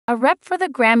A rep for the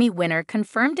Grammy winner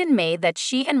confirmed in May that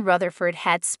she and Rutherford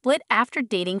had split after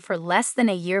dating for less than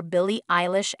a year. Billie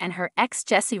Eilish and her ex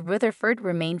Jesse Rutherford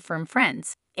remain firm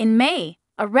friends. In May,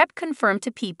 a rep confirmed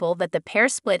to People that the pair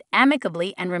split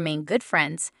amicably and remain good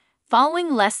friends,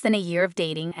 following less than a year of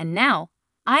dating, and now,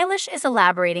 Eilish is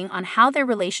elaborating on how their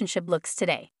relationship looks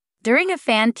today. During a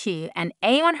fan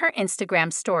Q&A on her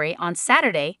Instagram story on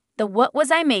Saturday, the What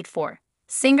Was I Made For?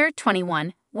 Singer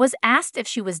 21 was asked if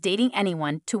she was dating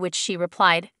anyone, to which she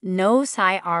replied, "No,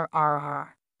 sirrrr."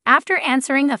 After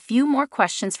answering a few more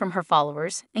questions from her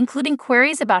followers, including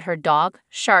queries about her dog,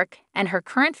 Shark, and her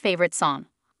current favorite song,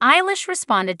 Eilish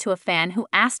responded to a fan who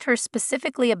asked her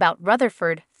specifically about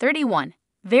Rutherford, 31.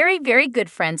 "Very, very good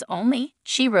friends only,"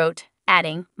 she wrote,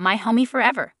 adding, "My homie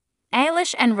forever."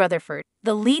 Eilish and Rutherford,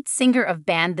 the lead singer of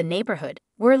band The Neighborhood,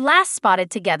 were last spotted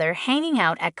together hanging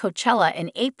out at Coachella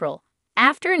in April,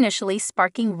 after initially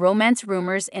sparking romance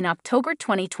rumors in October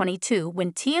 2022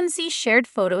 when TMZ shared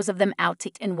photos of them out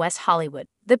in West Hollywood.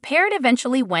 The pair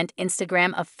eventually went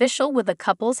Instagram official with the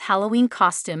couple's Halloween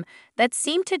costume that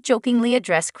seemed to jokingly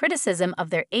address criticism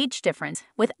of their age difference,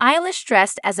 with Eilish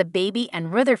dressed as a baby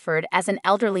and Rutherford as an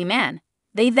elderly man.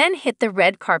 They then hit the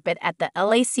red carpet at the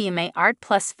LA Art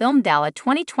Plus Film Gala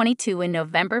 2022 in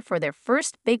November for their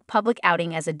first big public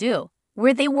outing as a duo,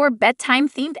 where they wore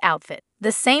bedtime-themed outfits.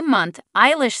 The same month,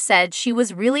 Eilish said she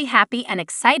was really happy and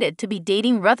excited to be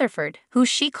dating Rutherford, who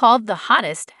she called the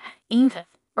hottest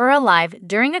alive,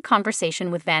 during a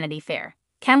conversation with Vanity Fair.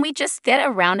 "Can we just get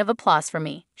a round of applause for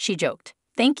me?" she joked.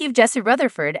 "Thank you, Jesse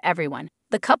Rutherford, everyone."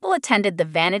 The couple attended the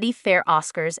Vanity Fair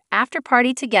Oscars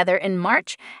after-party together in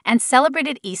March and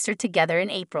celebrated Easter together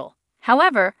in April.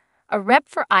 However, a rep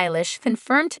for Eilish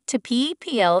confirmed to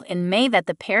People in May that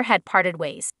the pair had parted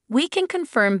ways. "We can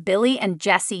confirm Billie and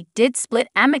Jesse did split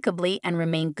amicably and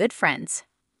remain good friends,"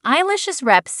 Eilish's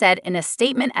rep said in a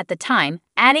statement at the time,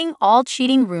 adding, "All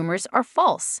cheating rumors are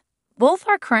false. Both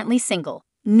are currently single."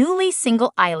 Newly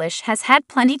single Eilish has had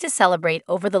plenty to celebrate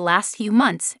over the last few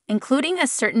months, including a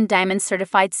certain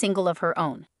diamond-certified single of her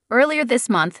own. Earlier this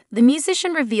month, the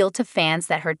musician revealed to fans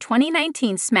that her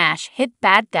 2019 smash hit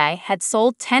Bad Guy had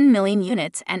sold 10 million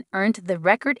units and earned the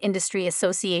Record Industry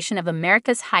Association of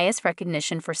America's highest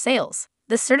recognition for sales.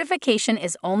 The certification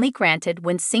is only granted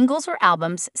when singles or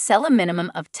albums sell a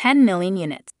minimum of 10 million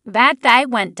units. Bad Guy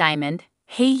went diamond.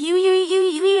 Hey,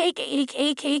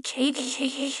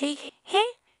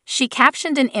 she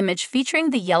captioned an image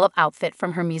featuring the yellow outfit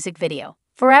from her music video.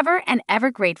 "Forever and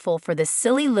ever grateful for this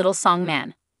silly little song,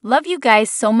 man. Love you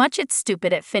guys so much, it's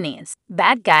stupid at Phineas."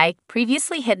 Bad Guy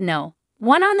previously hit No.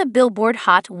 1 on the Billboard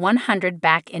Hot 100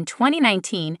 back in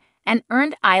 2019 and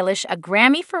earned Eilish a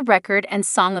Grammy for Record and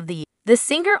Song of the Year. The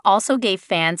singer also gave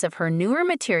fans of her newer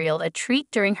material a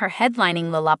treat during her headlining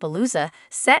Lollapalooza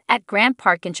set at Grant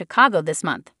Park in Chicago this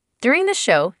month. During the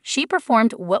show, she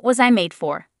performed What Was I Made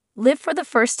For? Live for the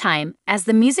first time, as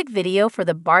the music video for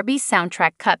the Barbie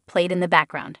soundtrack cut played in the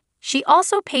background. She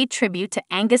also paid tribute to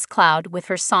Angus Cloud with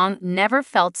her song Never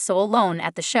Felt So Alone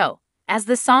at the show, as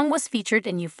the song was featured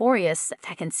in Euphoria's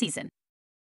second season.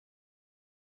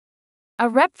 A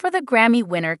rep for the Grammy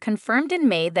winner confirmed in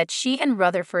May that she and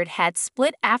Rutherford had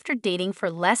split after dating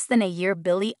for less than a year.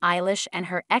 Billie Eilish and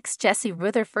her ex Jesse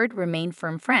Rutherford remain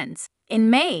firm friends. In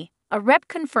May, a rep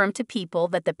confirmed to People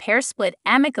that the pair split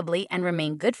amicably and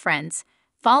remain good friends,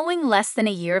 following less than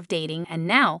a year of dating, and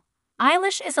now,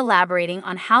 Eilish is elaborating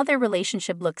on how their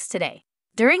relationship looks today.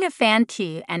 During a fan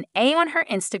Q&A on her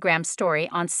Instagram story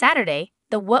on Saturday,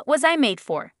 the What Was I Made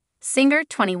For? Singer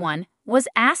 21 was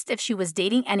asked if she was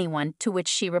dating anyone, to which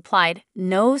she replied,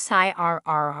 "No,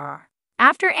 sirrrr."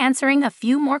 After answering a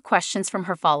few more questions from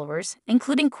her followers,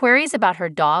 including queries about her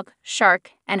dog,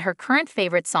 Shark, and her current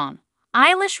favorite song,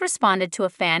 Eilish responded to a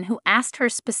fan who asked her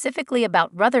specifically about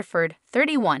Rutherford,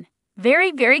 31.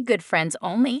 "Very, very good friends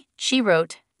only," she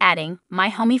wrote, adding,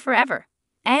 "My homie forever."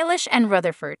 Eilish and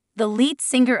Rutherford, the lead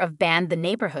singer of band The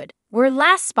Neighborhood, were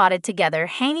last spotted together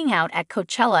hanging out at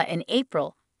Coachella in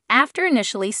April, after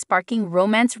initially sparking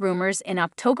romance rumors in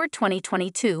October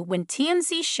 2022 when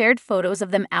TMZ shared photos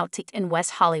of them out in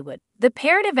West Hollywood. The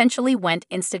pair eventually went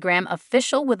Instagram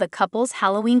official with the couple's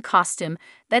Halloween costume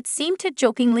that seemed to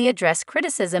jokingly address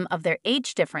criticism of their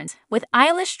age difference, with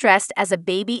Eilish dressed as a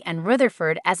baby and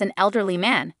Rutherford as an elderly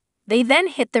man. They then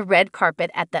hit the red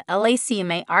carpet at the LA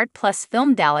Art Plus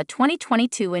Film Gala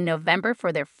 2022 in November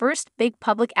for their first big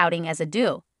public outing as a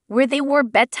duo, where they wore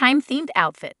bedtime-themed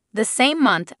outfits. The same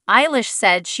month, Eilish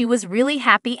said she was really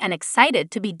happy and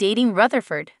excited to be dating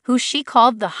Rutherford, who she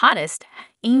called the hottest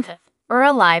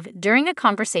alive, during a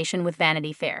conversation with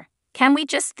Vanity Fair. "Can we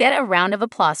just get a round of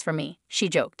applause for me?" she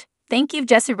joked. Thank you,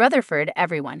 Jesse Rutherford,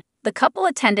 everyone. The couple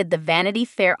attended the Vanity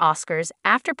Fair Oscars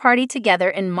after party together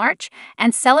in March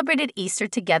and celebrated Easter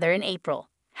together in April.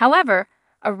 However,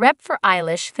 a rep for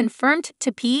Eilish confirmed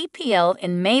to PEPL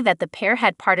in May that the pair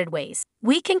had parted ways.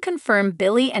 We can confirm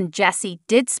Billie and Jesse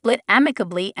did split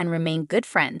amicably and remain good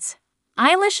friends.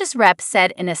 Eilish's rep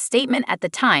said in a statement at the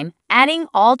time, adding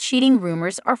all cheating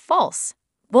rumors are false.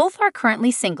 Both are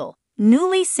currently single.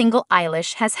 Newly single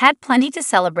Eilish has had plenty to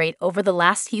celebrate over the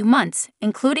last few months,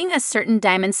 including a certain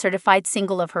diamond-certified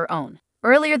single of her own.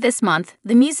 Earlier this month,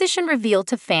 the musician revealed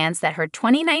to fans that her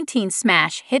 2019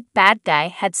 smash hit Bad Guy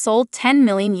had sold 10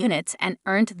 million units and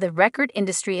earned the Record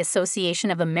Industry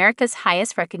Association of America's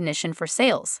highest recognition for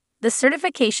sales. The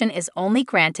certification is only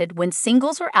granted when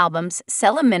singles or albums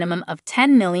sell a minimum of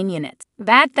 10 million units.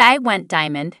 Bad Guy went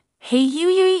diamond.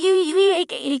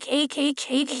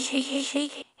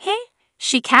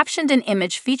 She captioned an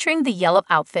image featuring the yellow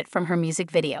outfit from her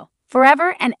music video.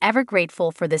 Forever and ever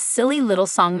grateful for this silly little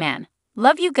song, man.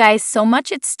 Love you guys so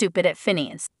much, it's stupid at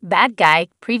Phineas. Bad Guy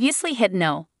previously hit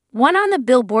No. 1 on the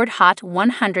Billboard Hot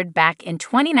 100 back in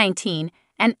 2019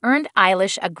 and earned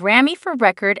Eilish a Grammy for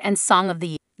Record and Song of the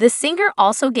Year. The singer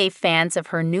also gave fans of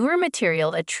her newer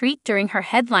material a treat during her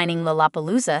headlining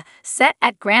Lollapalooza set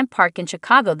at Grant Park in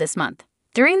Chicago this month.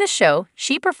 During the show,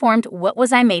 she performed What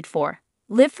Was I Made For?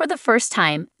 Live for the first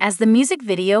time, as the music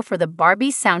video for the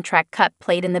Barbie soundtrack cut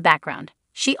played in the background.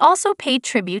 She also paid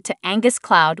tribute to Angus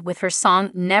Cloud with her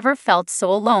song Never Felt So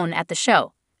Alone at the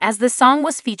show, as the song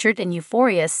was featured in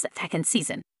Euphoria's second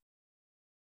season.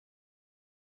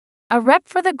 A rep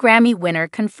for the Grammy winner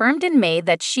confirmed in May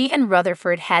that she and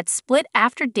Rutherford had split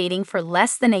after dating for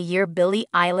less than a year. Billie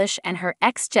Eilish and her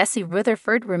ex Jesse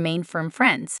Rutherford remain firm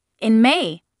friends. In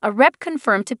May, a rep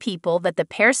confirmed to People that the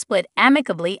pair split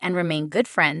amicably and remain good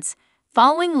friends,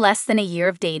 following less than a year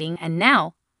of dating, and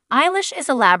now, Eilish is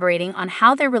elaborating on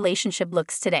how their relationship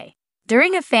looks today.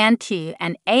 During a fan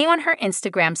Q&A on her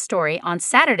Instagram story on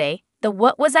Saturday, the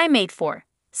What Was I Made For?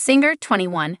 Singer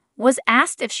 21 was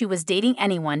asked if she was dating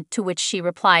anyone, to which she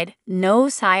replied, no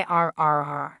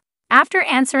sirrr. After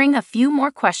answering a few more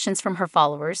questions from her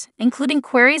followers, including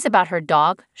queries about her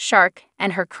dog, Shark,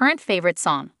 and her current favorite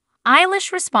song,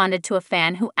 Eilish responded to a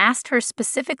fan who asked her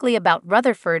specifically about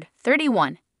Rutherford,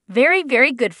 31. Very,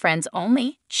 very good friends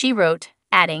only, she wrote,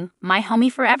 adding, my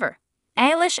homie forever.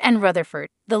 Eilish and Rutherford,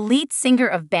 the lead singer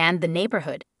of band The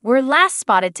Neighborhood, were last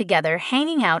spotted together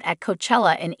hanging out at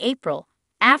Coachella in April,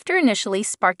 after initially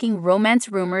sparking romance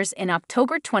rumors in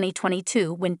October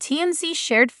 2022 when TMZ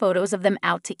shared photos of them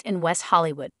out in West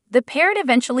Hollywood. The pair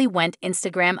eventually went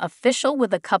Instagram official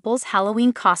with the couple's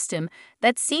Halloween costume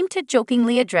that seemed to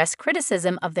jokingly address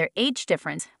criticism of their age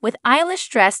difference, with Eilish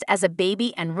dressed as a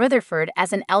baby and Rutherford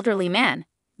as an elderly man.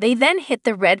 They then hit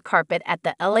the red carpet at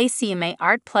the LACMA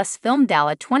Art Plus Film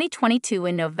Gala 2022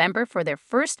 in November for their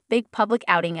first big public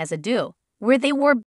outing as a duo, where they wore